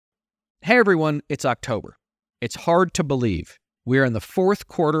Hey everyone, it's October. It's hard to believe. We're in the fourth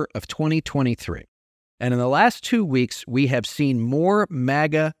quarter of 2023. And in the last 2 weeks, we have seen more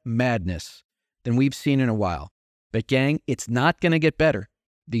MAGA madness than we've seen in a while. But gang, it's not going to get better.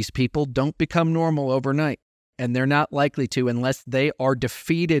 These people don't become normal overnight. And they're not likely to unless they are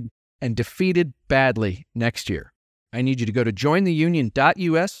defeated and defeated badly next year. I need you to go to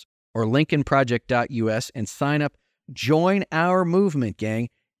jointheunion.us or lincolnproject.us and sign up. Join our movement, gang.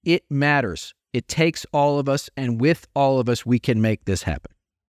 It matters. It takes all of us, and with all of us, we can make this happen.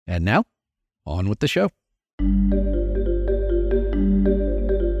 And now, on with the show.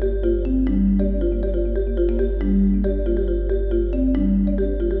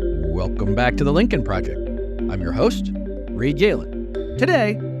 Welcome back to the Lincoln Project. I'm your host, Reed Galen.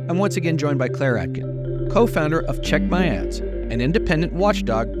 Today, I'm once again joined by Claire Atkin, co-founder of Check My Ads, an independent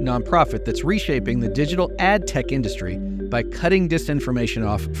watchdog nonprofit that's reshaping the digital ad tech industry by cutting disinformation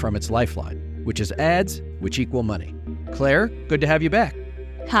off from its lifeline, which is ads, which equal money. Claire, good to have you back.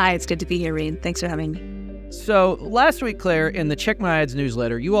 Hi, it's good to be here, Reed. Thanks for having me. So last week, Claire, in the Check My Ads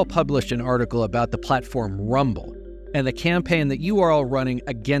newsletter, you all published an article about the platform Rumble and the campaign that you are all running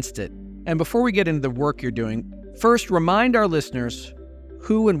against it. And before we get into the work you're doing, first remind our listeners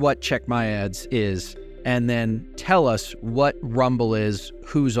who and what Check My Ads is, and then tell us what Rumble is,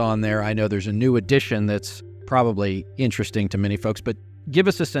 who's on there. I know there's a new edition that's probably interesting to many folks, but give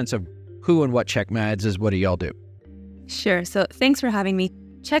us a sense of who and what Check My Ads is. What do y'all do? Sure. So thanks for having me.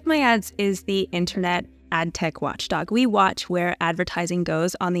 Check My Ads is the internet ad tech watchdog. We watch where advertising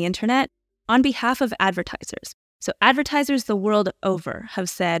goes on the internet on behalf of advertisers. So advertisers the world over have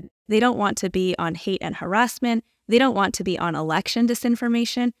said they don't want to be on hate and harassment. They don't want to be on election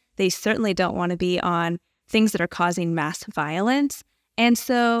disinformation. They certainly don't want to be on things that are causing mass violence. And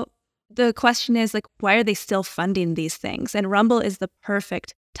so the question is, why are they still funding these things? And Rumble is the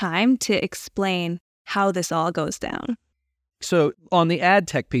perfect time to explain how this all goes down. So on the ad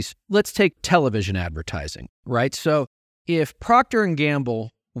tech piece, let's take television advertising, right? So if Procter &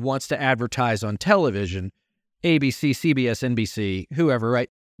 Gamble wants to advertise on television, ABC, CBS, NBC, whoever, right?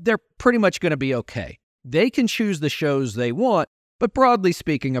 They're pretty much going to be okay. They can choose the shows they want, but broadly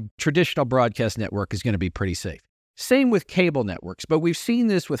speaking, a traditional broadcast network is going to be pretty safe. Same with cable networks, but we've seen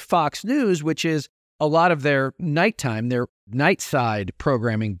this with Fox News, which is a lot of their nighttime, their night side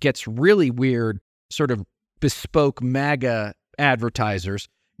programming gets really weird, sort of bespoke MAGA advertisers,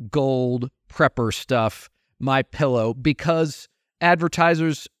 gold, prepper stuff, My Pillow, because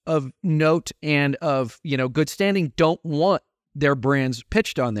advertisers of note and of, good standing don't want their brands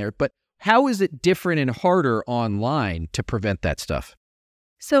pitched on there. But how is it different and harder online to prevent that stuff?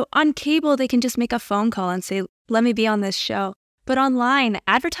 So on cable, they can just make a phone call and say, let me be on this show. But online,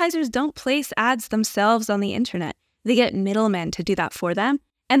 advertisers don't place ads themselves on the internet. They get middlemen to do that for them.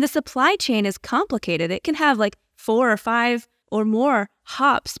 And the supply chain is complicated. It can have 4 or 5 or more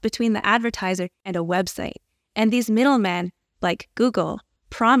hops between the advertiser and a website. And these middlemen, like Google,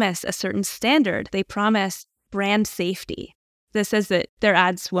 promise a certain standard. They promise brand safety. This says that their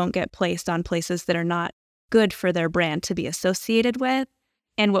ads won't get placed on places that are not good for their brand to be associated with.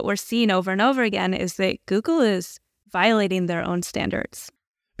 And what we're seeing over and over again is that Google is violating their own standards.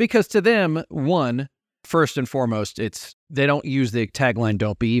 Because to them, one, first and foremost, they don't use the tagline,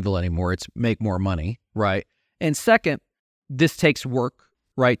 don't be evil anymore. It's make more money, right? And second, this takes work,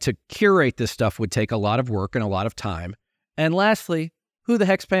 right? To curate this stuff would take a lot of work and a lot of time. And lastly, who the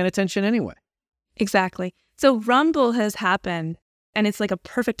heck's paying attention anyway? Exactly. So Rumble has happened, and it's like a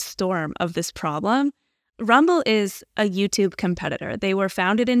perfect storm of this problem. Rumble is a YouTube competitor. They were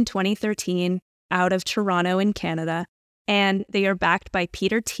founded in 2013 out of Toronto in Canada, and they are backed by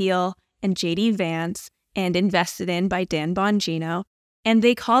Peter Thiel and JD Vance and invested in by Dan Bongino, and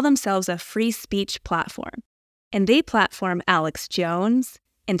they call themselves a free speech platform. And they platform Alex Jones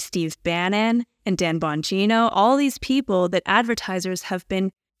and Steve Bannon and Dan Bongino, all these people that advertisers have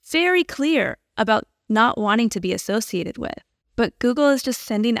been very clear about not wanting to be associated with. But Google is just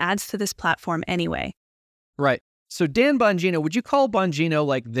sending ads to this platform anyway. Right. So Dan Bongino, would you call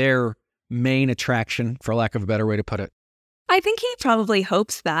Bongino their main attraction, for lack of a better way to put it? I think he probably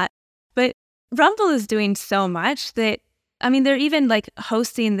hopes that. But Rumble is doing so much that, they're even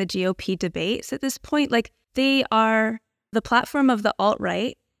hosting the GOP debates at this point. They are the platform of the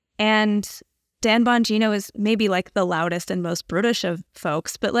alt-right, and Dan Bongino is maybe the loudest and most brutish of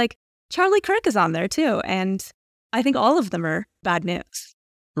folks, but Charlie Kirk is on there too. And I think all of them are bad news.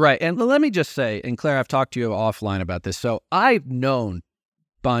 Right. And let me just say, and Claire, I've talked to you offline about this. So I've known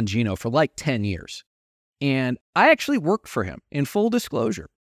Bongino for 10 years. And I actually worked for him, in full disclosure.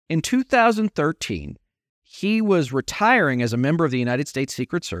 In 2013, he was retiring as a member of the United States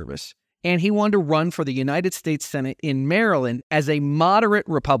Secret Service. and he wanted to run for the United States Senate in Maryland as a moderate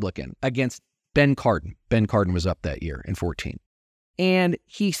Republican against Ben Cardin. Ben Cardin was up that year in 14. And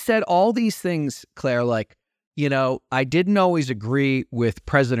he said all these things, Claire, like, I didn't always agree with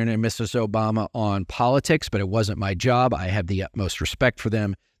President and Mrs. Obama on politics, but it wasn't my job. I have the utmost respect for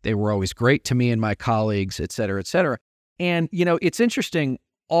them. They were always great to me and my colleagues, et cetera, et cetera. And, it's interesting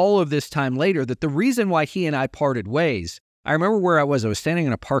all of this time later that the reason why he and I parted ways, I remember where I was standing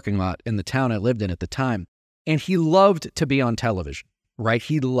in a parking lot in the town I lived in at the time, and he loved to be on television, right?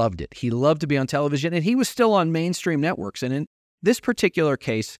 He loved it. He loved to be on television, and he was still on mainstream networks. And in this particular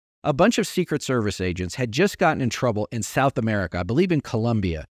case, a bunch of Secret Service agents had just gotten in trouble in South America, I believe in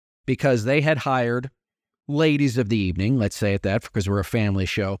Colombia, because they had hired ladies of the evening, let's say it that, because we're a family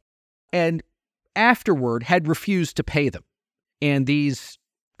show, and afterward had refused to pay them. And these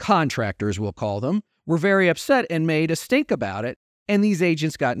contractors, we'll call them, were very upset and made a stink about it, and these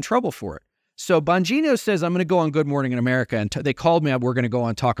agents got in trouble for it. So Bongino says, I'm going to go on Good Morning in America, and they called me up, we're going to go on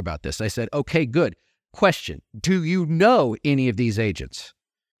and talk about this. I said, okay, good. Question, do you know any of these agents?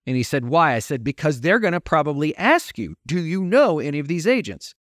 And he said, why? I said, because they're going to probably ask you, do you know any of these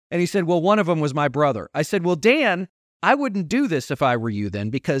agents? And he said, well, one of them was my brother. I said, well, Dan, I wouldn't do this if I were you then,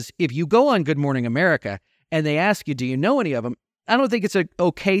 because if you go on Good Morning America and they ask you, do you know any of them? I don't think it's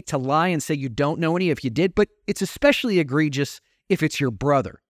okay to lie and say you don't know any if you did, but it's especially egregious if it's your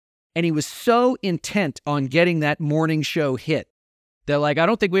brother. And he was so intent on getting that morning show hit that, like, I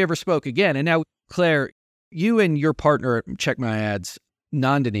don't think we ever spoke again. And now, Claire, you and your partner at Check My Ads,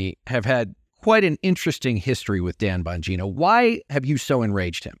 Nandini, have had quite an interesting history with Dan Bongino. Why have you so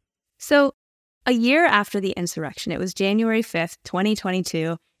enraged him? So a year after the insurrection, it was January 5th,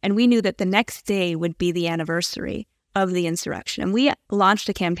 2022, and we knew that the next day would be the anniversary of the insurrection. And we launched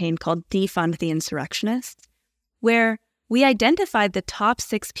a campaign called Defund the Insurrectionists, where we identified the top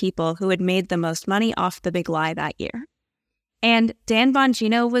 6 people who had made the most money off the big lie that year. And Dan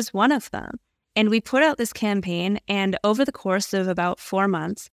Bongino was one of them. And we put out this campaign, and over the course of about 4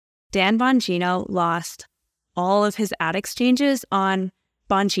 months, Dan Bongino lost all of his ad exchanges on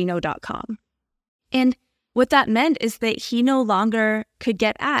Bongino.com. And what that meant is that he no longer could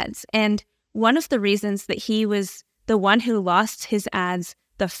get ads. And one of the reasons that he was the one who lost his ads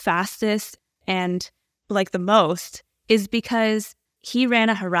the fastest and the most is because he ran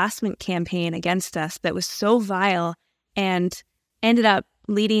a harassment campaign against us that was so vile and ended up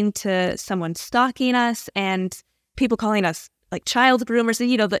leading to someone stalking us and people calling us child groomers,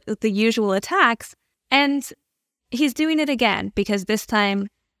 the usual attacks. And he's doing it again because this time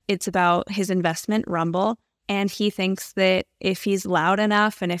it's about his investment, Rumble. And he thinks that if he's loud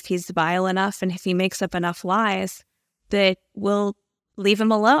enough and if he's vile enough and if he makes up enough lies, that we'll leave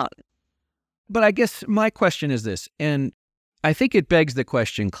him alone. But I guess my question is this, and I think it begs the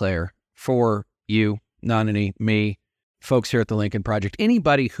question, Claire, for you, Nandini, me, folks here at the Lincoln Project,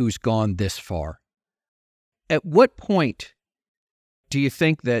 anybody who's gone this far. At what point do you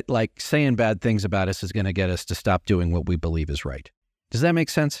think that saying bad things about us is going to get us to stop doing what we believe is right? Does that make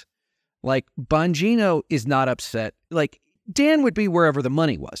sense? Bongino is not upset. Dan would be wherever the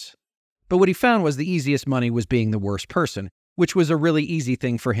money was. But what he found was the easiest money was being the worst person, which was a really easy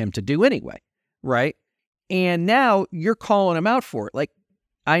thing for him to do anyway, right? And now you're calling him out for it.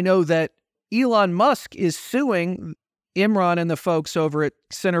 I know that Elon Musk is suing Imran and the folks over at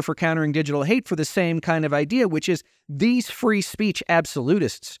Center for Countering Digital Hate for the same kind of idea, which is these free speech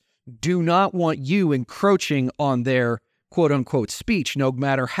absolutists do not want you encroaching on their quote-unquote speech, no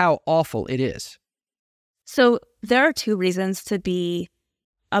matter how awful it is. So there are 2 reasons to be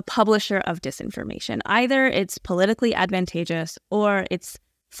a publisher of disinformation. Either it's politically advantageous or it's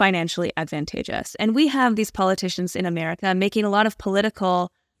financially advantageous. And we have these politicians in America making a lot of political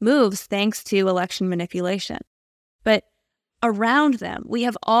moves thanks to election manipulation. But around them, we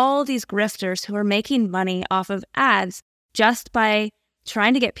have all these grifters who are making money off of ads just by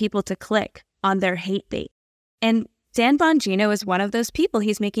trying to get people to click on their hate bait. And Dan Bongino is one of those people.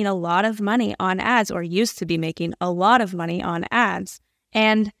 He's making a lot of money on ads, or used to be making a lot of money on ads.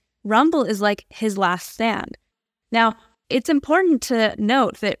 And Rumble is his last stand. Now, it's important to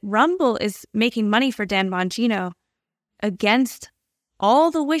note that Rumble is making money for Dan Bongino against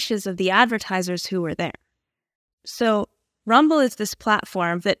all the wishes of the advertisers who were there. So Rumble is this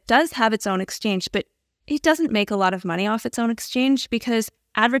platform that does have its own exchange, but it doesn't make a lot of money off its own exchange because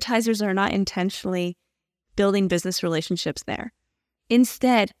advertisers are not intentionally building business relationships there.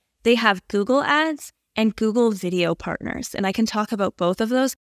 Instead, they have Google Ads and Google Video Partners. And I can talk about both of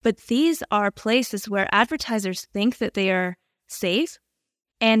those, but these are places where advertisers think that they are safe,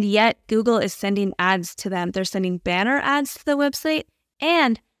 and yet Google is sending ads to them. They're sending banner ads to the website,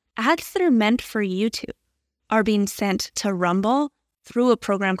 and ads that are meant for YouTube are being sent to Rumble through a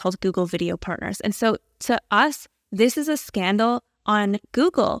program called Google Video Partners. And so to us, this is a scandal on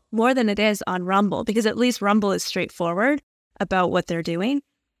Google more than it is on Rumble, because at least Rumble is straightforward about what they're doing.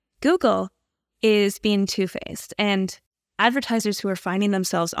 Google is being two-faced, and advertisers who are finding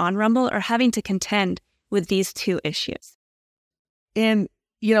themselves on Rumble are having to contend with these two issues. And,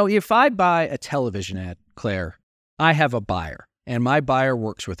 if I buy a television ad, Claire, I have a buyer, and my buyer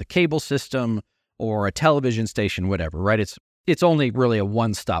works with a cable system or a television station, whatever, right? It's only really a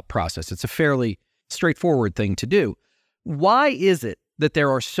one-stop process. It's a fairly straightforward thing to do. Why is it that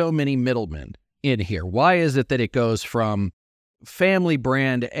there are so many middlemen in here? Why is it that it goes from family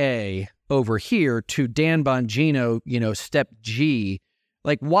brand A over here to Dan Bongino, step G?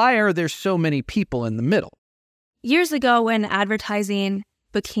 Like, why are there so many people in the middle? Years ago, when advertising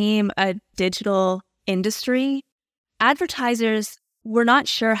became a digital industry, advertisers were not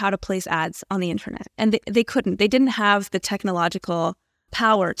sure how to place ads on the internet, and they couldn't. They didn't have the technological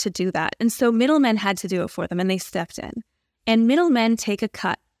power to do that. And so middlemen had to do it for them, and they stepped in. And middlemen take a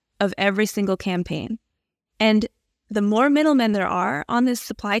cut of every single campaign. And the more middlemen there are on this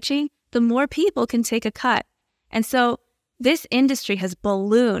supply chain, the more people can take a cut. And so this industry has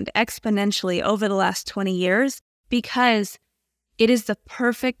ballooned exponentially over the last 20 years because it is the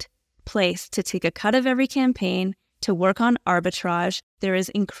perfect place to take a cut of every campaign, to work on arbitrage. There is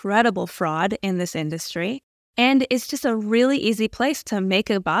incredible fraud in this industry. And it's just a really easy place to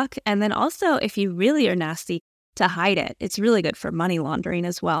make a buck. And then also, if you really are nasty, to hide it. It's really good for money laundering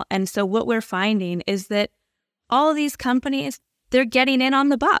as well. And so what we're finding is that all these companies, they're getting in on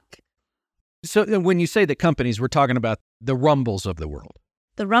the buck. So when you say the companies, we're talking about the Rumbles of the world.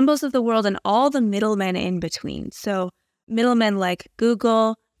 The Rumbles of the world and all the middlemen in between. So middlemen like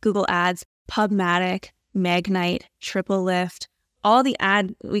Google, Google Ads, Pubmatic, Magnite, Triple Lift, all the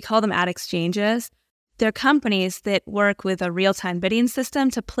we call them ad exchanges. They're companies that work with a real-time bidding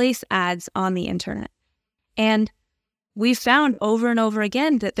system to place ads on the internet. And we found over and over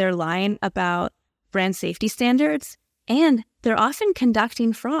again that they're lying about brand safety standards, and they're often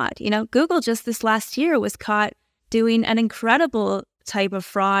conducting fraud. Google just this last year was caught doing an incredible type of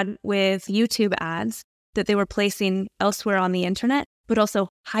fraud with YouTube ads that they were placing elsewhere on the internet, but also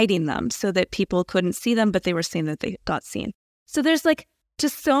hiding them so that people couldn't see them, but they were saying that they got seen. So there's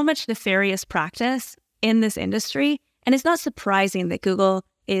just so much nefarious practice in this industry. And it's not surprising that Google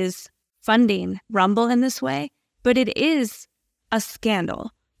is funding Rumble in this way, but it is a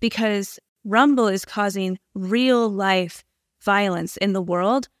scandal because Rumble is causing real life violence in the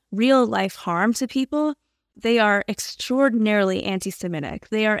world, real life harm to people. They are extraordinarily anti-Semitic.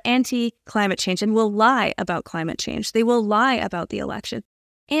 They are anti-climate change and will lie about climate change. They will lie about the election.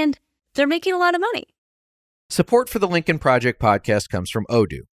 And they're making a lot of money. Support for the Lincoln Project podcast comes from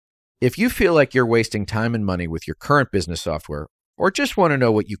Odoo. If you feel like you're wasting time and money with your current business software, or just want to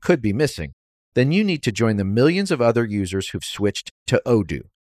know what you could be missing, then you need to join the millions of other users who've switched to Odoo.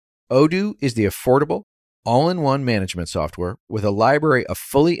 Odoo is the affordable, all-in-one management software with a library of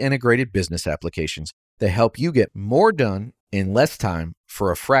fully integrated business applications that help you get more done in less time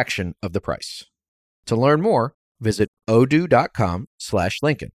for a fraction of the price. To learn more, visit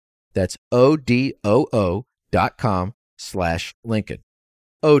odoo.com/Lincoln. That's odoo.com/Lincoln.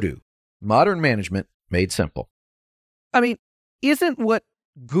 Odoo, modern management made simple. I mean, isn't what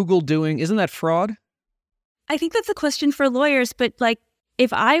Google doing, isn't that fraud? I think that's a question for lawyers, but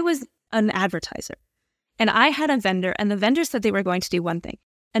if I was an advertiser and I had a vendor and the vendor said they were going to do one thing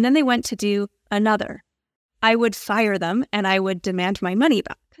and then they went to do another, I would fire them and I would demand my money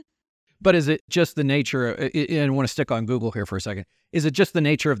back. But is it just the nature, and I want to stick on Google here for a second, is it just the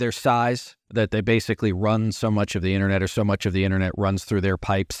nature of their size that they basically run so much of the internet, or so much of the internet runs through their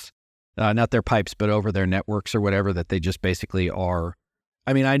pipes, not their pipes, but over their networks or whatever, that they just basically are?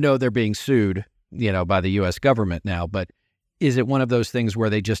 I mean, I know they're being sued, by the U.S. government now, but is it one of those things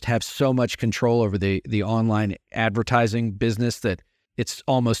where they just have so much control over the online advertising business that it's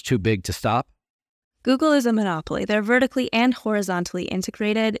almost too big to stop? Google is a monopoly. They're vertically and horizontally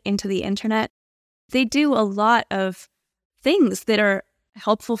integrated into the internet. They do a lot of things that are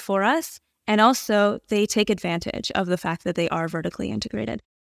helpful for us, and also they take advantage of the fact that they are vertically integrated.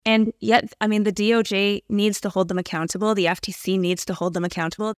 And yet, the DOJ needs to hold them accountable. The FTC needs to hold them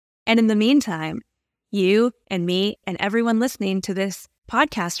accountable. And in the meantime, you and me and everyone listening to this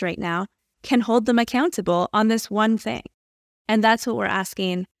podcast right now can hold them accountable on this one thing. And that's what we're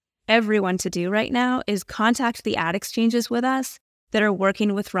asking everyone to do right now, is contact the ad exchanges with us that are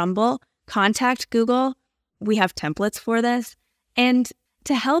working with Rumble, contact Google. We have templates for this, and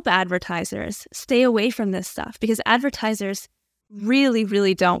to help advertisers stay away from this stuff, because advertisers really,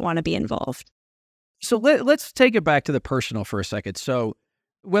 really don't want to be involved. So let's take it back to the personal for a second. So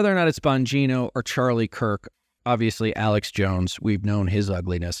whether or not it's Bongino or Charlie Kirk, obviously Alex Jones, we've known his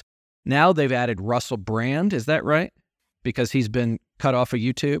ugliness. Now they've added Russell Brand, is that right? Because he's been cut off of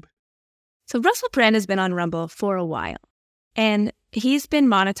YouTube? So Russell Brand has been on Rumble for a while, and he's been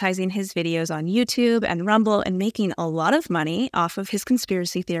monetizing his videos on YouTube and Rumble and making a lot of money off of his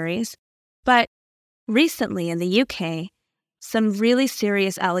conspiracy theories. But recently in the UK, some really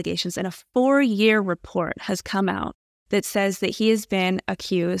serious allegations and a 4-year report has come out that says that he has been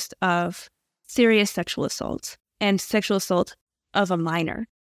accused of serious sexual assault and sexual assault of a minor.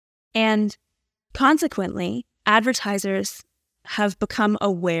 And consequently, advertisers have become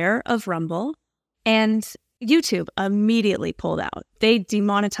aware of Rumble, and YouTube immediately pulled out. They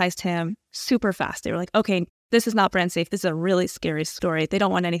demonetized him super fast. They were like, okay, this is not brand safe. This is a really scary story. They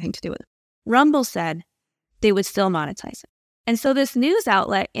don't want anything to do with it. Rumble said they would still monetize it. And so this news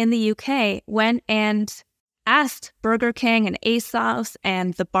outlet in the UK went and asked Burger King and ASOS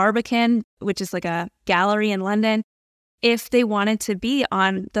and the Barbican, which is like a gallery in London, if they wanted to be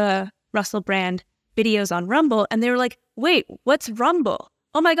on the Russell Brand videos on Rumble. And they were like, wait, what's Rumble?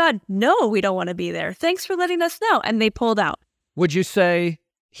 Oh my God, no, we don't want to be there. Thanks for letting us know. And they pulled out. Would you say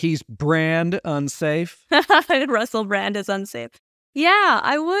he's brand unsafe? Russell Brand is unsafe. Yeah,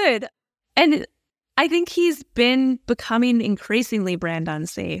 I would. And I think he's been becoming increasingly brand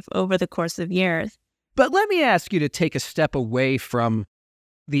unsafe over the course of years. But let me ask you to take a step away from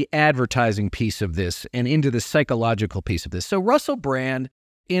the advertising piece of this and into the psychological piece of this. So Russell Brand,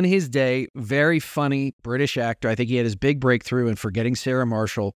 in his day, very funny British actor. I think he had his big breakthrough in Forgetting Sarah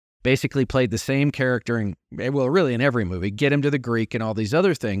Marshall, basically played the same character in, well, really in every movie, Get Him to the Greek and all these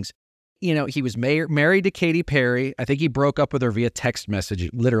other things. You know, he was married to Katy Perry. I think he broke up with her via text message.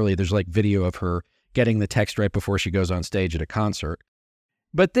 Literally, there's like video of her getting the text right before she goes on stage at a concert.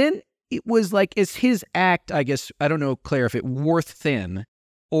 But then it was like, is his act, I guess, I don't know, Claire, if it wore thin,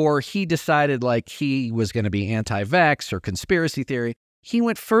 or he decided like he was going to be anti-vax or conspiracy theory. He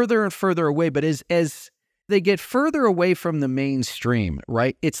went further and further away, but as they get further away from the mainstream,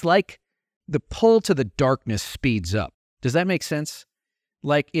 right, it's like the pull to the darkness speeds up. Does that make sense?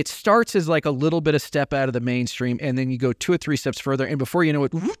 Like it starts as like a little bit of step out of the mainstream, and then you go 2 or 3 steps further, and before you know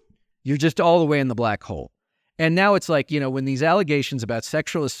it, you're just all the way in the black hole. And now it's like, you know, when these allegations about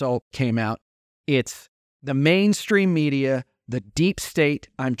sexual assault came out, it's the mainstream media, the deep state.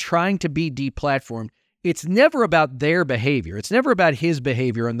 I'm trying to be deplatformed. It's never about their behavior. It's never about his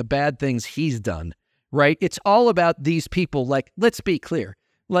behavior and the bad things he's done, right? It's all about these people. Like, let's be clear.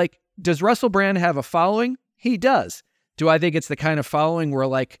 Like, does Russell Brand have a following? He does. Do I think it's the kind of following where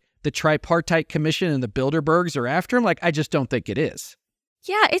like the Tripartite Commission and the Bilderbergs are after him? Like, I just don't think it is.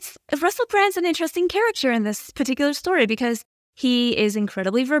 Yeah, Russell Brand's an interesting character in this particular story because he is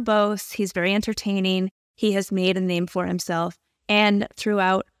incredibly verbose. He's very entertaining. He has made a name for himself. And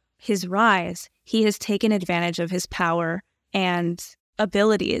throughout his rise, he has taken advantage of his power and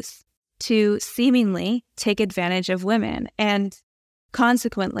abilities to seemingly take advantage of women. And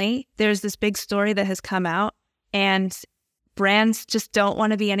consequently, there's this big story that has come out, and brands just don't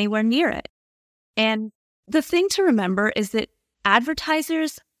want to be anywhere near it. And the thing to remember is that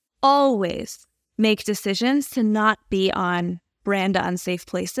advertisers always make decisions to not be on brand unsafe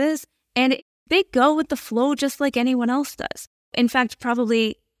places, and they go with the flow just like anyone else does. In fact,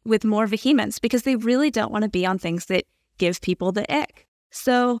 probably with more vehemence, because they really don't want to be on things that give people the ick.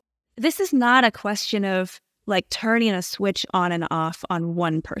 So this is not a question of like turning a switch on and off on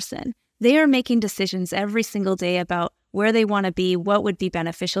one person. They are making decisions every single day about where they want to be, what would be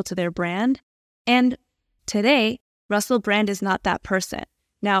beneficial to their brand. And today, Russell Brand is not that person.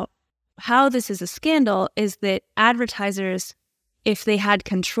 Now, how this is a scandal is that advertisers, if they had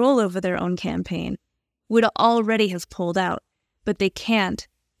control over their own campaign, would already have pulled out, but they can't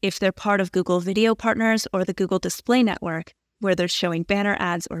if they're part of Google Video Partners or the Google Display Network, where they're showing banner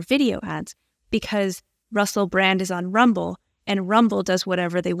ads or video ads, because Russell Brand is on Rumble, and Rumble does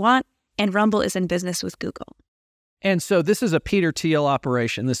whatever they want, and Rumble is in business with Google. And so this is a Peter Thiel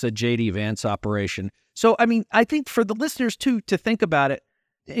operation. This is a J.D. Vance operation. So, I mean, I think for the listeners, too, to think about it,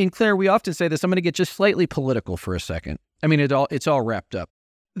 and Claire, we often say this, I'm going to get just slightly political for a second. I mean, it's all wrapped up.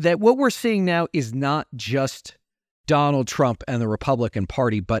 That what we're seeing now is not just Donald Trump and the Republican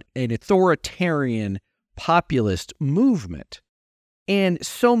Party, but an authoritarian populist movement. And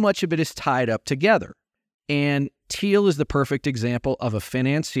so much of it is tied up together. And Thiel is the perfect example of a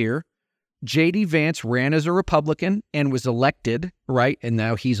financier. J.D. Vance ran as a Republican and was elected, right? And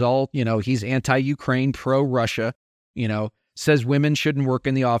now he's all, he's anti-Ukraine, pro-Russia, says women shouldn't work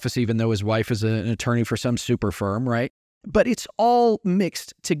in the office, even though his wife is an attorney for some super firm, right? but it's all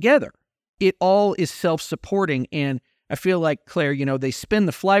mixed together. It all is self-supporting. And I feel like, Claire, they spin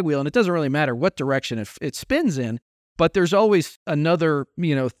the flywheel, and it doesn't really matter what direction it spins in, but there's always another,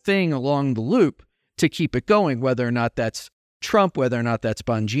 thing along the loop to keep it going, whether or not that's Trump, whether or not that's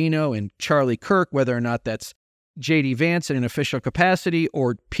Bongino and Charlie Kirk, whether or not that's J.D. Vance in an official capacity,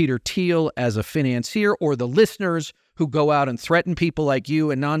 or Peter Thiel as a financier, or the listeners who go out and threaten people like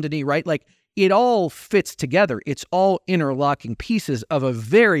you and Nandini, right? Like, it all fits together. It's all interlocking pieces of a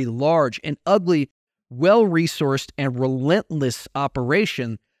very large and ugly, well-resourced and relentless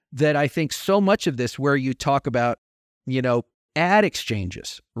operation that I think so much of this, where you talk about, ad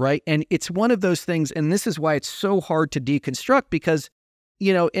exchanges, right? And it's one of those things, and this is why it's so hard to deconstruct, because,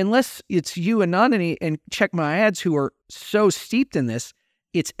 unless it's you and Nandini and Check My Ads who are so steeped in this,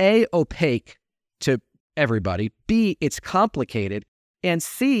 it's A, opaque to everybody, B, it's complicated, and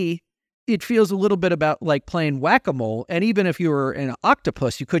C, it feels a little bit about like playing whack-a-mole, and even if you were an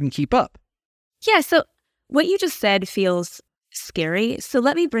octopus, you couldn't keep up. Yeah, so what you just said feels scary, so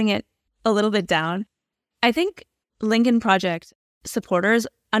let me bring it a little bit down. I think Lincoln Project supporters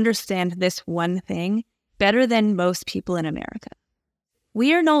understand this one thing better than most people in America.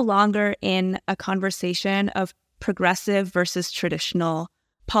 We are no longer in a conversation of progressive versus traditional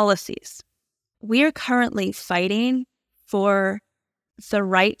policies. We are currently fighting for the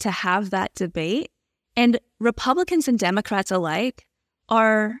right to have that debate, and Republicans and Democrats alike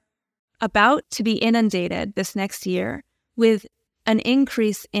are about to be inundated this next year with an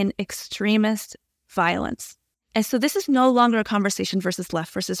increase in extremist violence. And so this is no longer a conversation versus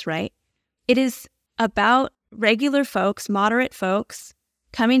left versus right. It is about regular folks, moderate folks,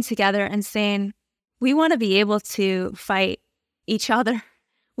 coming together and saying, we want to be able to fight each other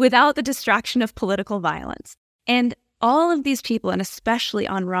without the distraction of political violence. And all of these people, and especially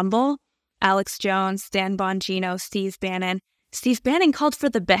on Rumble, Alex Jones, Dan Bongino, Steve Bannon. Steve Bannon called for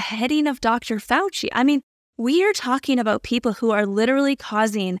the beheading of Dr. Fauci. I mean, we are talking about people who are literally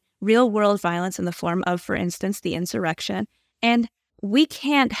causing real-world violence in the form of, for instance, the insurrection. And we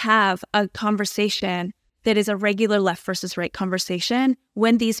can't have a conversation that is a regular left versus right conversation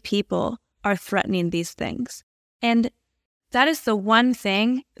when these people are threatening these things. And that is the one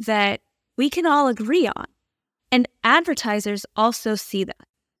thing that we can all agree on. And advertisers also see that.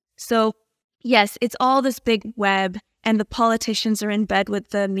 So yes, it's all this big web, and the politicians are in bed with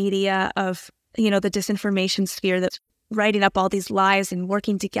the media of, the disinformation sphere that's writing up all these lies and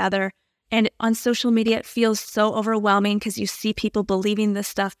working together. And on social media, it feels so overwhelming because you see people believing this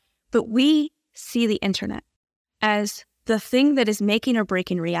stuff. But we see the internet as the thing that is making or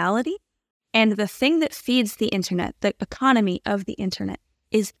breaking reality. And the thing that feeds the internet, the economy of the internet,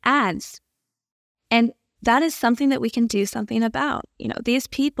 is ads. And that is something that we can do something about. These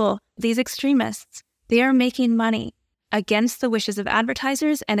people, these extremists, they are making money against the wishes of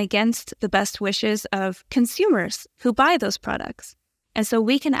advertisers and against the best wishes of consumers who buy those products. And so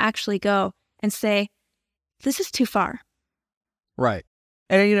we can actually go and say, this is too far. Right.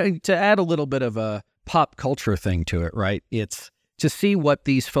 And, to add a little bit of a pop culture thing to it, right? It's to see what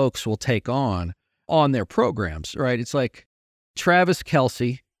these folks will take on their programs, right? It's like Travis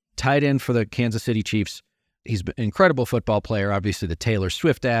Kelce, tight end for the Kansas City Chiefs. He's an incredible football player. Obviously, the Taylor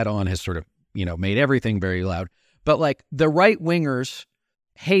Swift ad-on has sort of, made everything very loud. But like the right wingers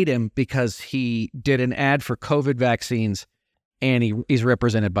hate him because he did an ad for COVID vaccines, and he's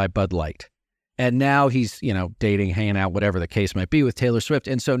represented by Bud Light. And now he's, dating, hanging out, whatever the case might be with Taylor Swift.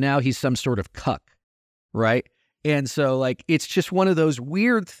 And so now he's some sort of cuck, right? And so like, it's just one of those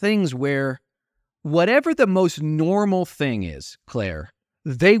weird things where whatever the most normal thing is, Claire,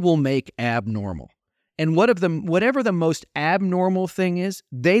 they will make abnormal. And whatever the most abnormal thing is,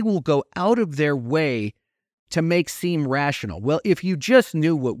 they will go out of their way to make seem rational. Well, if you just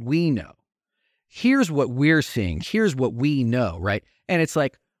knew what we know, here's what we're seeing, here's what we know, right? And it's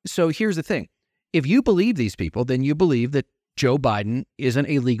like, so here's the thing. If you believe these people, then you believe that Joe Biden isn't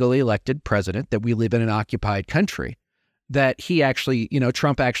a legally elected president, that we live in an occupied country, that he actually,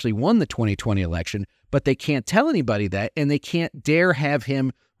 Trump actually won the 2020 election, but they can't tell anybody that, and they can't dare have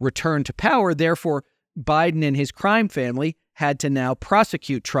him return to power. Therefore, Biden and his crime family had to now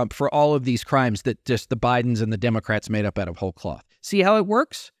prosecute Trump for all of these crimes that just the Bidens and the Democrats made up out of whole cloth. See how it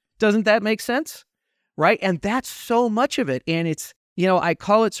works? Doesn't that make sense? Right? And that's so much of it. And it's, I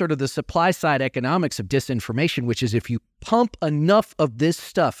call it sort of the supply side economics of disinformation, which is if you pump enough of this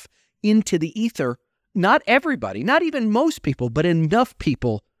stuff into the ether, not everybody, not even most people, but enough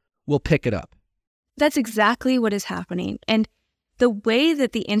people will pick it up. That's exactly what is happening. And the way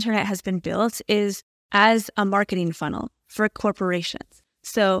that the internet has been built is as a marketing funnel for corporations.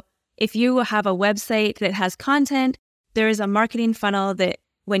 So if you have a website that has content, there is a marketing funnel that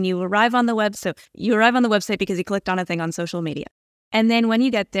when you arrive on the website, you arrive on the website because you clicked on a thing on social media. And then when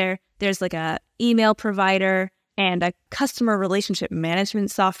you get there, there's like a email provider and a customer relationship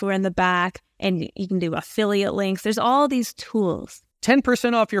management software in the back, and you can do affiliate links. There's all these tools.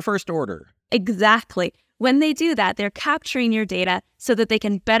 10% off your first order. Exactly. When they do that, they're capturing your data so that they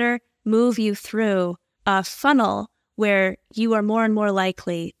can better move you through a funnel where you are more and more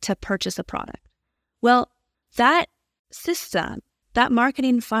likely to purchase a product. Well, that system, that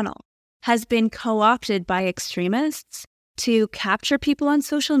marketing funnel, has been co-opted by extremists to capture people on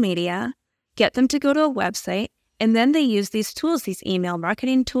social media, get them to go to a website, and then they use these tools, these email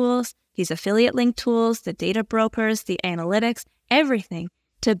marketing tools, these affiliate link tools, the data brokers, the analytics, everything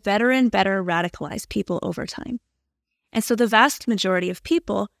to better and better radicalize people over time. And so the vast majority of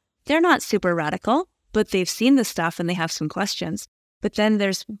people, they're not super radical, but they've seen the stuff and they have some questions. But then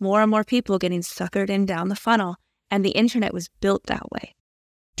there's more and more people getting suckered in down the funnel, and the internet was built that way.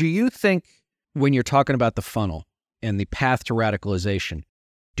 Do you think when you're talking about the funnel and the path to radicalization,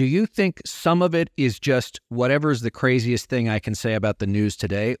 do you think some of it is just whatever's the craziest thing I can say about the news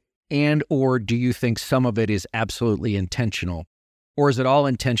today, and or do you think some of it is absolutely intentional? Or is it all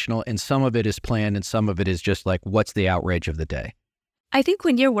intentional and some of it is planned and some of it is just like, what's the outrage of the day? I think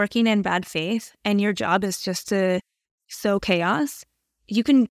when you're working in bad faith and your job is just to sow chaos, you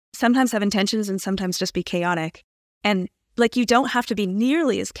can sometimes have intentions and sometimes just be chaotic. And like, you don't have to be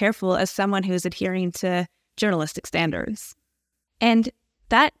nearly as careful as someone who's adhering to journalistic standards. And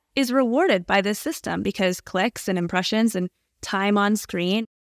that is rewarded by this system because clicks and impressions and time on screen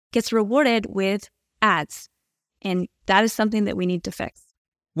gets rewarded with ads. And that is something that we need to fix.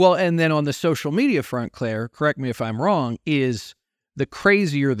 Well, and then on the social media front, Claire, correct me if I'm wrong, is the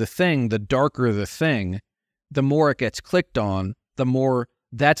crazier the thing, the darker the thing, the more it gets clicked on, the more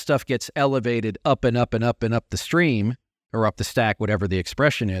that stuff gets elevated up and up and up and up the stream or up the stack, whatever the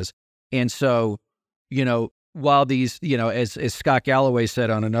expression is. And so, while these, as Scott Galloway said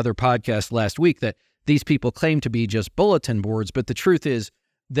on another podcast last week, that these people claim to be just bulletin boards, but the truth is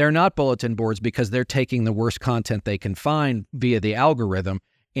they're not bulletin boards because they're taking the worst content they can find via the algorithm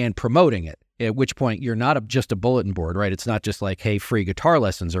and promoting it, at which point you're not just a bulletin board, right? It's not just like, hey, free guitar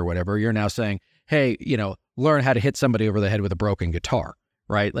lessons or whatever. You're now saying, hey, learn how to hit somebody over the head with a broken guitar,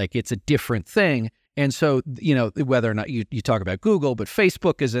 right? Like, it's a different thing. And so, whether or not you talk about Google, but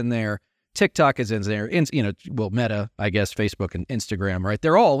Facebook is in there, TikTok is in there, Meta, I guess, Facebook and Instagram, right?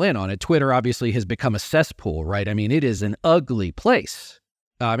 They're all in on it. Twitter obviously has become a cesspool, right? I mean, it is an ugly place.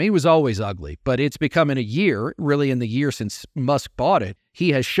 It was always ugly, but it's become in a year, really in the year since Musk bought it, he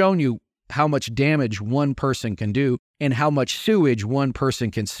has shown you how much damage one person can do and how much sewage one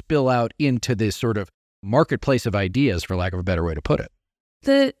person can spill out into this sort of marketplace of ideas, for lack of a better way to put it.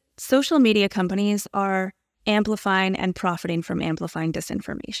 The social media companies are amplifying and profiting from amplifying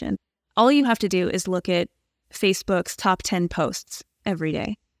disinformation. All you have to do is look at Facebook's top 10 posts every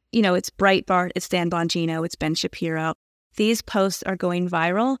day. It's Breitbart, it's Dan Bongino, it's Ben Shapiro. These posts are going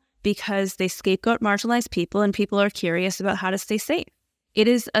viral because they scapegoat marginalized people and people are curious about how to stay safe. It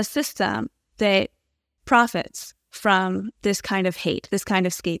is a system that profits from this kind of hate, this kind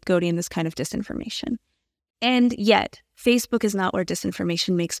of scapegoating, this kind of disinformation. And yet, Facebook is not where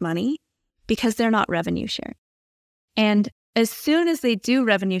disinformation makes money because they're not revenue sharing. And as soon as they do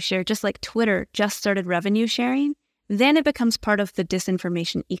revenue share, just like Twitter just started revenue sharing, then it becomes part of the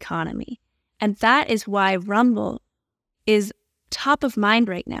disinformation economy. And that is why Rumble is top of mind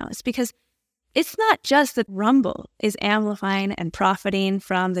right now. It's because it's not just that Rumble is amplifying and profiting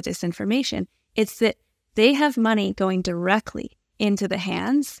from the disinformation. It's that they have money going directly into the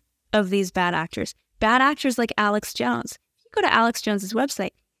hands of these bad actors. Bad actors like Alex Jones. If you go to Alex Jones's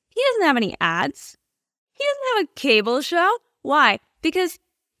website, he doesn't have any ads. He doesn't have a cable show. Why? Because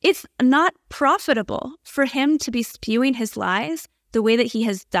it's not profitable for him to be spewing his lies the way that he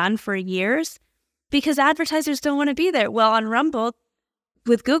has done for years because advertisers don't want to be there. Well, on Rumble,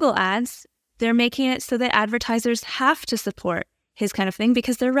 with Google ads, they're making it so that advertisers have to support his kind of thing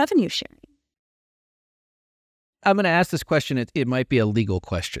because they're revenue sharing. I'm going to ask this question. It might be a legal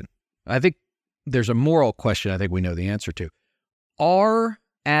question. I think there's a moral question I think we know the answer to. Are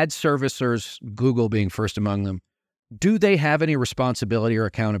ad servicers, Google being first among them, do they have any responsibility or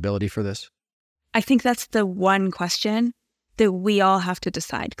accountability for this? I think that's the one question that we all have to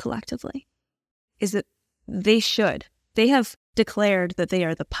decide collectively, is that they should. They have declared that they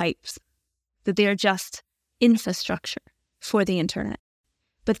are the pipes, that they are just infrastructure for the internet.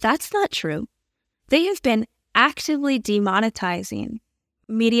 But that's not true. They have been actively demonetizing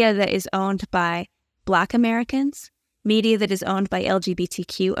media that is owned by Black Americans, media that is owned by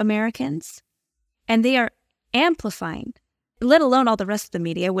LGBTQ Americans, and they are amplifying, let alone all the rest of the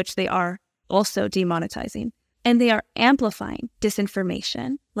media, which they are also demonetizing. And they are amplifying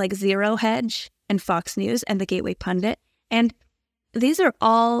disinformation like Zero Hedge and Fox News and the Gateway Pundit. And these are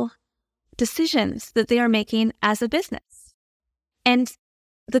all decisions that they are making as a business. And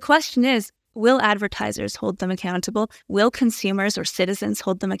the question is, will advertisers hold them accountable? Will consumers or citizens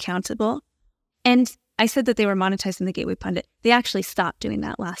hold them accountable? And I said that they were monetizing the Gateway Pundit. They actually stopped doing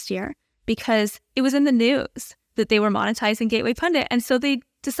that last year because it was in the news that they were monetizing Gateway Pundit. And so they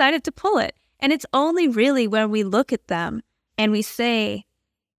decided to pull it. And it's only really when we look at them and we say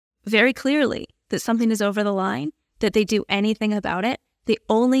very clearly that something is over the line, that they do anything about it. They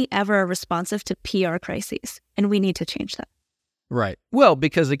only ever are responsive to PR crises. And we need to change that. Right. Well,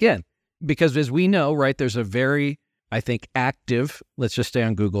 because as we know, right, there's a very, I think, active, let's just stay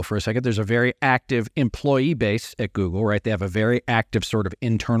on Google for a second. There's a very active employee base at Google, right? They have a very active sort of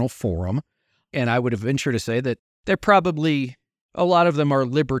internal forum. And I would venture to say that they're probably, a lot of them are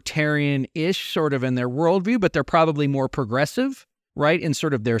libertarian-ish sort of in their worldview, but they're probably more progressive, right? In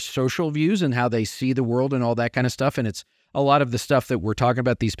sort of their social views and how they see the world and all that kind of stuff. And it's a lot of the stuff that we're talking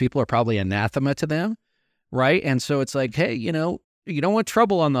about, these people are probably anathema to them, right? And so it's like, hey, you know, you don't want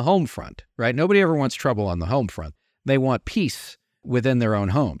trouble on the home front, right? Nobody ever wants trouble on the home front. They want peace within their own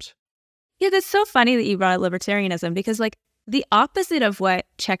homes. Yeah, that's so funny that you brought up libertarianism because like the opposite of what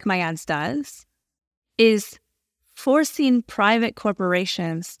Check My Ads does is forcing private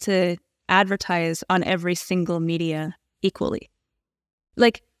corporations to advertise on every single media equally.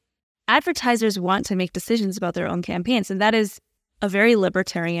 Like, advertisers want to make decisions about their own campaigns, and that is a very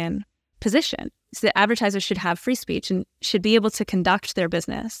libertarian position. So that advertisers should have free speech and should be able to conduct their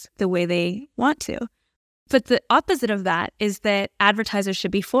business the way they want to. But the opposite of that is that advertisers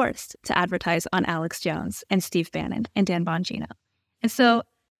should be forced to advertise on Alex Jones and Steve Bannon and Dan Bongino. And so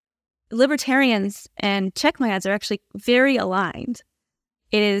libertarians and Check My Ads are actually very aligned.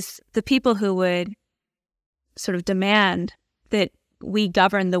 It is the people who would sort of demand that we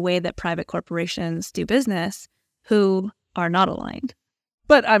govern the way that private corporations do business who are not aligned.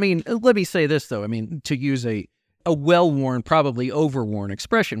 But I mean, let me say this, though. I mean, to use a well-worn, probably overworn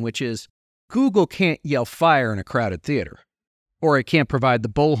expression, which is Google can't yell fire in a crowded theater, or it can't provide the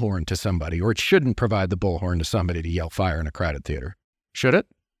bullhorn to somebody, or it shouldn't provide the bullhorn to somebody to yell fire in a crowded theater. Should it?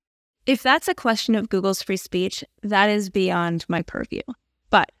 If that's a question of Google's free speech, that is beyond my purview.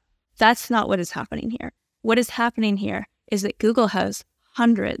 But that's not what is happening here. What is happening here is that Google has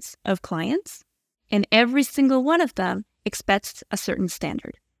hundreds of clients, and every single one of them expects a certain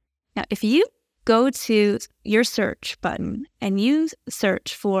standard. Now, if you go to your search button and you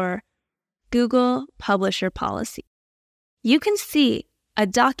search for Google Publisher Policy, you can see a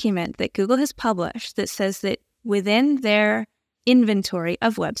document that Google has published that says that within their inventory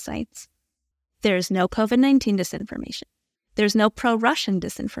of websites, there's no COVID-19 disinformation. There's no pro-Russian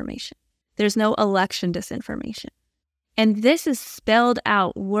disinformation. There's no election disinformation. And this is spelled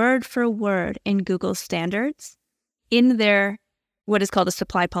out word for word in Google's standards in their what is called a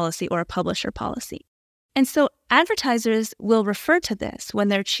supply policy or a publisher policy. And so advertisers will refer to this when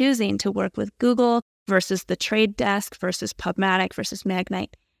they're choosing to work with Google versus the Trade Desk versus PubMatic versus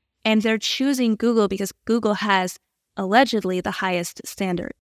Magnite. And they're choosing Google because Google has allegedly the highest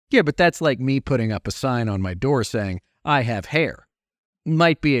standard. Yeah, but that's like me putting up a sign on my door saying, I have hair.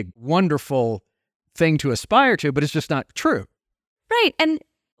 Might be a wonderful thing to aspire to, but it's just not true. Right. And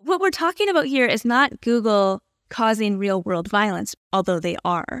what we're talking about here is not Google causing real world violence, although they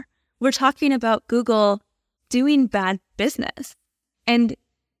are. We're talking about Google doing bad business. And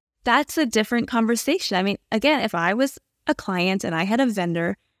that's a different conversation. I mean, again, if I was a client and I had a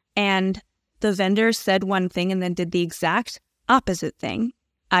vendor and the vendor said one thing and then did the exact opposite thing,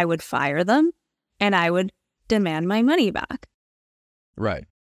 I would fire them and I would demand my money back. Right.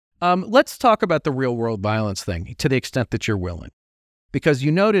 Let's talk about the real world violence thing to the extent that you're willing. Because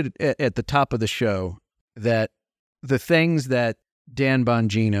you noted at the top of the show that the things that Dan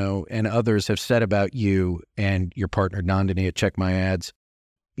Bongino and others have said about you and your partner Nandini at Check My Ads,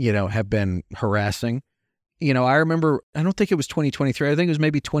 have been harassing. I remember, I don't think it was 2023. I think it was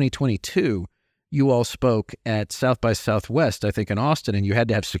maybe 2022. You all spoke at South by Southwest, I think in Austin, and you had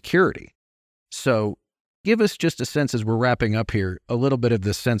to have security. So give us just a sense as we're wrapping up here, a little bit of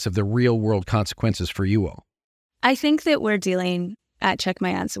the sense of the real world consequences for you all. I think that we're dealing at Check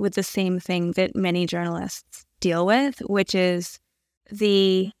My Ads with the same thing that many journalists deal with, which is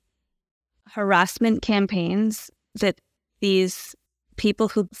the harassment campaigns that these people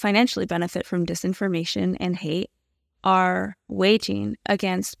who financially benefit from disinformation and hate are waging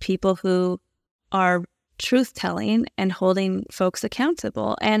against people who are truth-telling and holding folks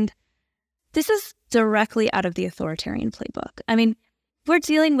accountable. And this is directly out of the authoritarian playbook. I mean, we're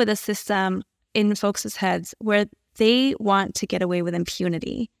dealing with a system in folks' heads where they want to get away with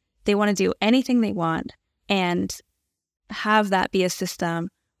impunity. They want to do anything they want and have that be a system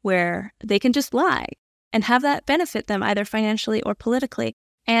where they can just lie and have that benefit them either financially or politically.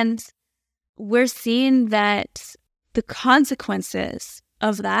 And we're seeing that the consequences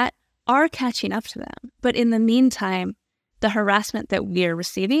of that are catching up to them. But in the meantime, the harassment that we're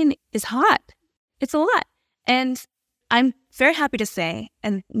receiving is hot. It's a lot. And I'm very happy to say,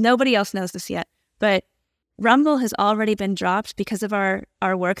 and nobody else knows this yet, but Rumble has already been dropped because of our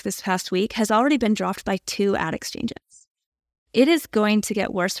work this past week, has already been dropped by 2 ad exchanges. It is going to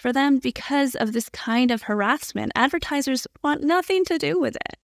get worse for them because of this kind of harassment. Advertisers want nothing to do with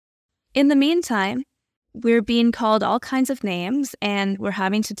it. In the meantime, we're being called all kinds of names and we're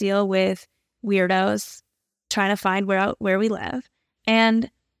having to deal with weirdos trying to find where we live. And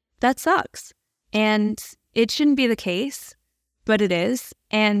that sucks. And it shouldn't be the case, but it is.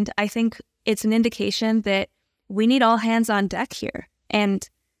 And I think it's an indication that we need all hands on deck here. And,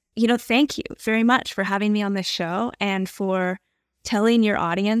 thank you very much for having me on this show and for telling your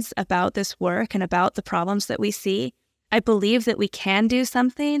audience about this work and about the problems that we see. I believe that we can do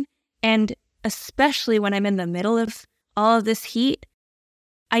something. And especially when I'm in the middle of all of this heat,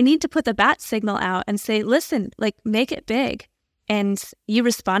 I need to put the bat signal out and say, listen, make it big. And you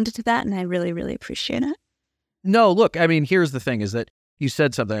responded to that, and I really, really appreciate it. No, look, I mean, here's the thing is that you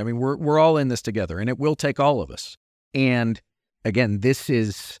said something. I mean, we're all in this together, and it will take all of us. And again, this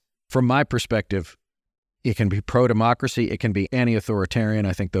is, from my perspective, it can be pro-democracy, it can be anti-authoritarian.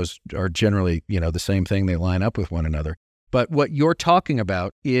 I think those are generally, the same thing. They line up with one another. But what you're talking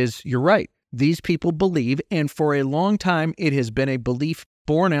about is, you're right. These people believe, and for a long time, it has been a belief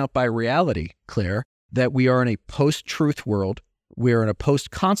borne out by reality, Claire, that we are in a post-truth world, we're in a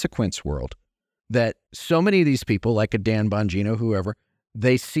post-consequence world, that so many of these people, like a Dan Bongino, whoever,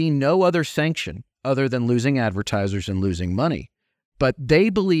 they see no other sanction other than losing advertisers and losing money. But they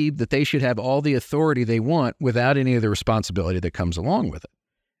believe that they should have all the authority they want without any of the responsibility that comes along with it.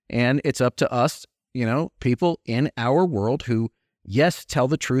 And it's up to us, people in our world who, yes, tell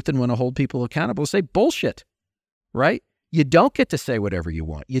the truth and want to hold people accountable, say bullshit, right? You don't get to say whatever you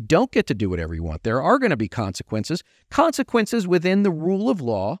want. You don't get to do whatever you want. There are going to be consequences within the rule of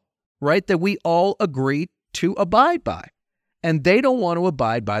law, right, that we all agree to abide by. And they don't want to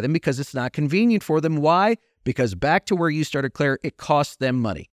abide by them because it's not convenient for them. Why? Because back to where you started, Claire, it costs them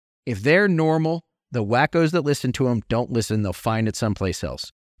money. If they're normal, the wackos that listen to them don't listen. They'll find it someplace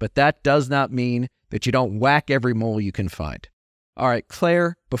else. But that does not mean that you don't whack every mole you can find. All right,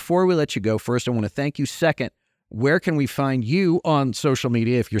 Claire, before we let you go, first, I want to thank you. Second, where can we find you on social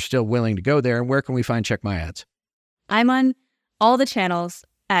media if you're still willing to go there? And where can we find Check My Ads? I'm on all the channels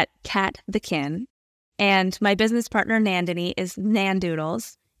at Kat the Kin. And my business partner, Nandini, is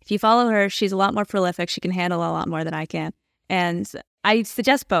Nandoodles. If you follow her, she's a lot more prolific. She can handle a lot more than I can. And I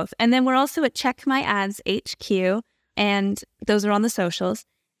suggest both. And then we're also at Check My Ads HQ. And those are on the socials.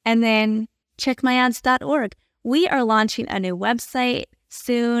 And then checkmyads.org. We are launching a new website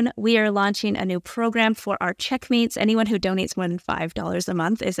soon. We are launching a new program for our checkmates. Anyone who donates more than $5 a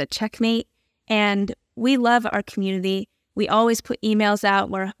month is a checkmate. And we love our community. We always put emails out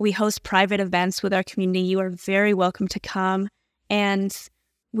where we host private events with our community. You are very welcome to come. And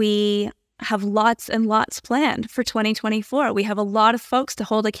we have lots and lots planned for 2024. We have a lot of folks to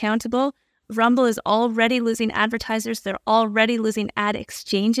hold accountable. Rumble is already losing advertisers. They're already losing ad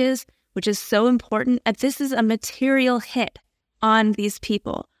exchanges, which is so important. And this is a material hit on these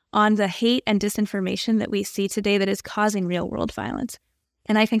people, on the hate and disinformation that we see today that is causing real world violence.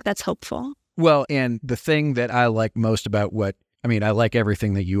 And I think that's hopeful. Well, and the thing that I like most about I like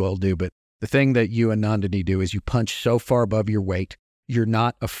everything that you all do, but the thing that you and Nandini do is you punch so far above your weight. You're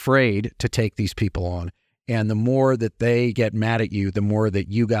not afraid to take these people on. And the more that they get mad at you, the more that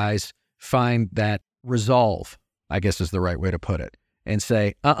you guys find that resolve, I guess is the right way to put it, and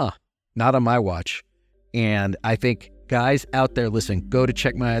say, not on my watch. And I think guys out there, listen, go to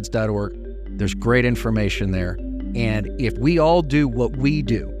checkmyads.org. There's great information there. And if we all do what we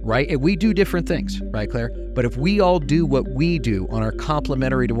do, right? If we do different things, right, Claire? But if we all do what we do and are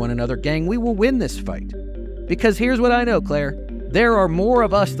complementary to one another, gang, we will win this fight. Because here's what I know, Claire. There are more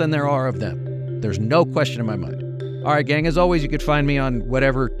of us than there are of them. There's no question in my mind. All right, gang, as always, you could find me on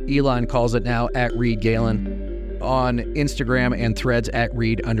whatever Elon calls it now, at Reed Galen, on Instagram and Threads at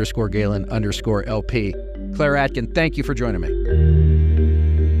Reed_Galen_LP. Claire Atkin, thank you for joining me.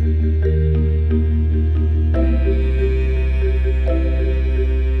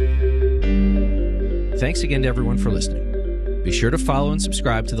 Thanks again to everyone for listening. Be sure to follow and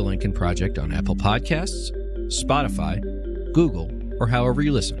subscribe to The Lincoln Project on Apple Podcasts, Spotify, Google, or however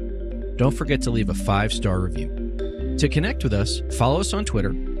you listen. Don't forget to leave a 5-star review. To connect with us, follow us on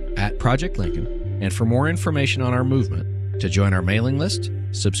Twitter @Project Lincoln, and for more information on our movement, to join our mailing list,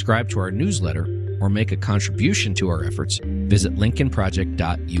 subscribe to our newsletter, or make a contribution to our efforts, visit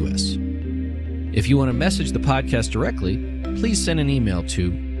lincolnproject.us. If you want to message the podcast directly, please send an email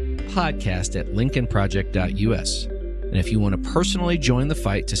to podcast@lincolnproject.us. And if you want to personally join the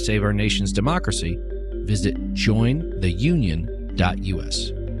fight to save our nation's democracy, visit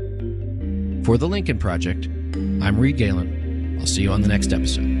jointheunion.us. For The Lincoln Project, I'm Reed Galen. I'll see you on the next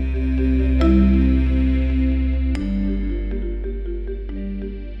episode.